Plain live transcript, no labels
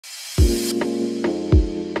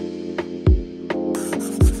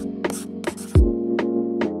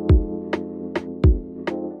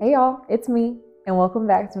y'all, it's me, and welcome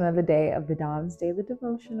back to another day of the Dawn's Daily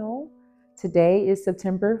Devotional. Today is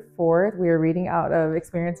September 4th. We are reading out of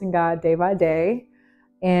Experiencing God Day by Day,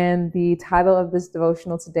 and the title of this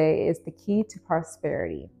devotional today is The Key to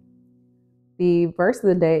Prosperity. The verse of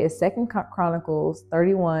the day is 2 Chronicles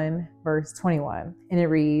 31, verse 21, and it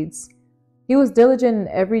reads, "He was diligent in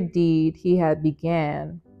every deed he had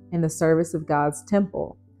began in the service of God's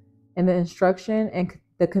temple, in the instruction and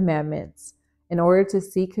the commandments, in order to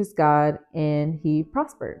seek his God, and he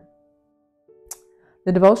prospered."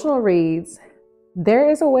 The devotional reads, "There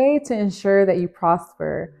is a way to ensure that you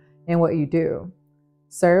prosper in what you do.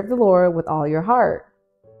 Serve the Lord with all your heart."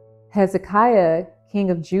 Hezekiah, king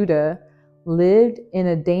of Judah, lived in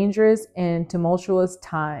a dangerous and tumultuous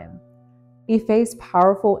time. He faced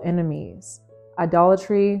powerful enemies.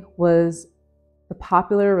 Idolatry was the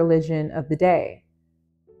popular religion of the day.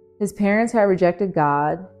 His parents had rejected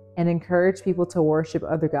God and encouraged people to worship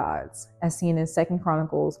other gods, as seen in 2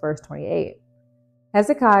 Chronicles verse 28.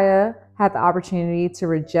 Hezekiah had the opportunity to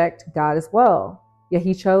reject God as well, yet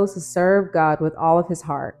he chose to serve God with all of his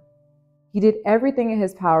heart. He did everything in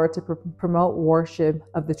his power to promote worship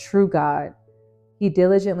of the true God. He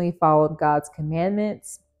diligently followed God's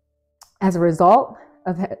commandments. As a result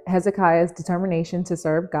of Hezekiah's determination to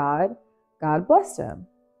serve God, God blessed him.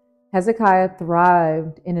 Hezekiah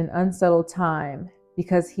thrived in an unsettled time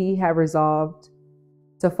because he had resolved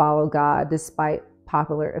to follow God despite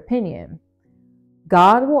popular opinion.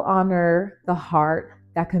 God will honor the heart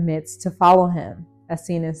that commits to follow him, as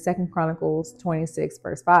seen in 2 Chronicles 26,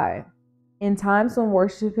 verse 5. In times when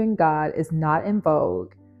worshiping God is not in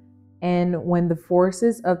vogue and when the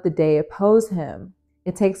forces of the day oppose him,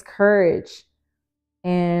 it takes courage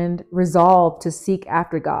and resolve to seek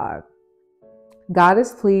after God. God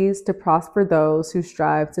is pleased to prosper those who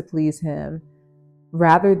strive to please him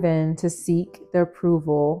rather than to seek the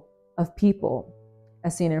approval of people,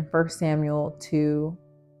 as seen in 1 Samuel 2,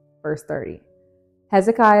 verse 30.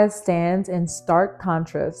 Hezekiah stands in stark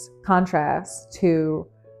contrast to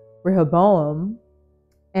Rehoboam,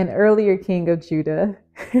 an earlier king of Judah.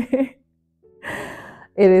 It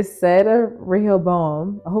is said of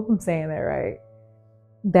Rehoboam, I hope I'm saying that right,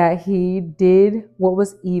 that he did what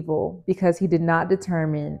was evil because he did not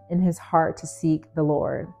determine in his heart to seek the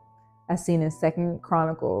Lord, as seen in 2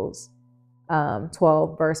 Chronicles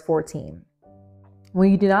 12, verse 14.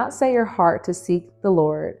 When you do not set your heart to seek the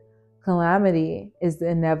Lord, calamity is the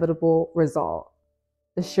inevitable result.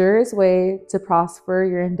 The surest way to prosper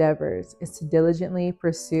your endeavors is to diligently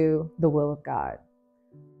pursue the will of God.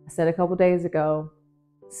 I said a couple days ago,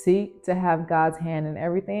 seek to have God's hand in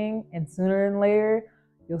everything, and sooner than later,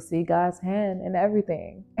 you'll see God's hand in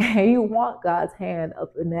everything. And you want God's hand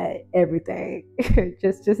up in that everything,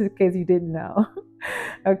 just in case you didn't know.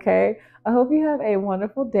 Okay, I hope you have a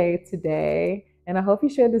wonderful day today, and I hope you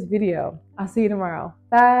share this video. I'll see you tomorrow.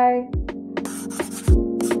 Bye.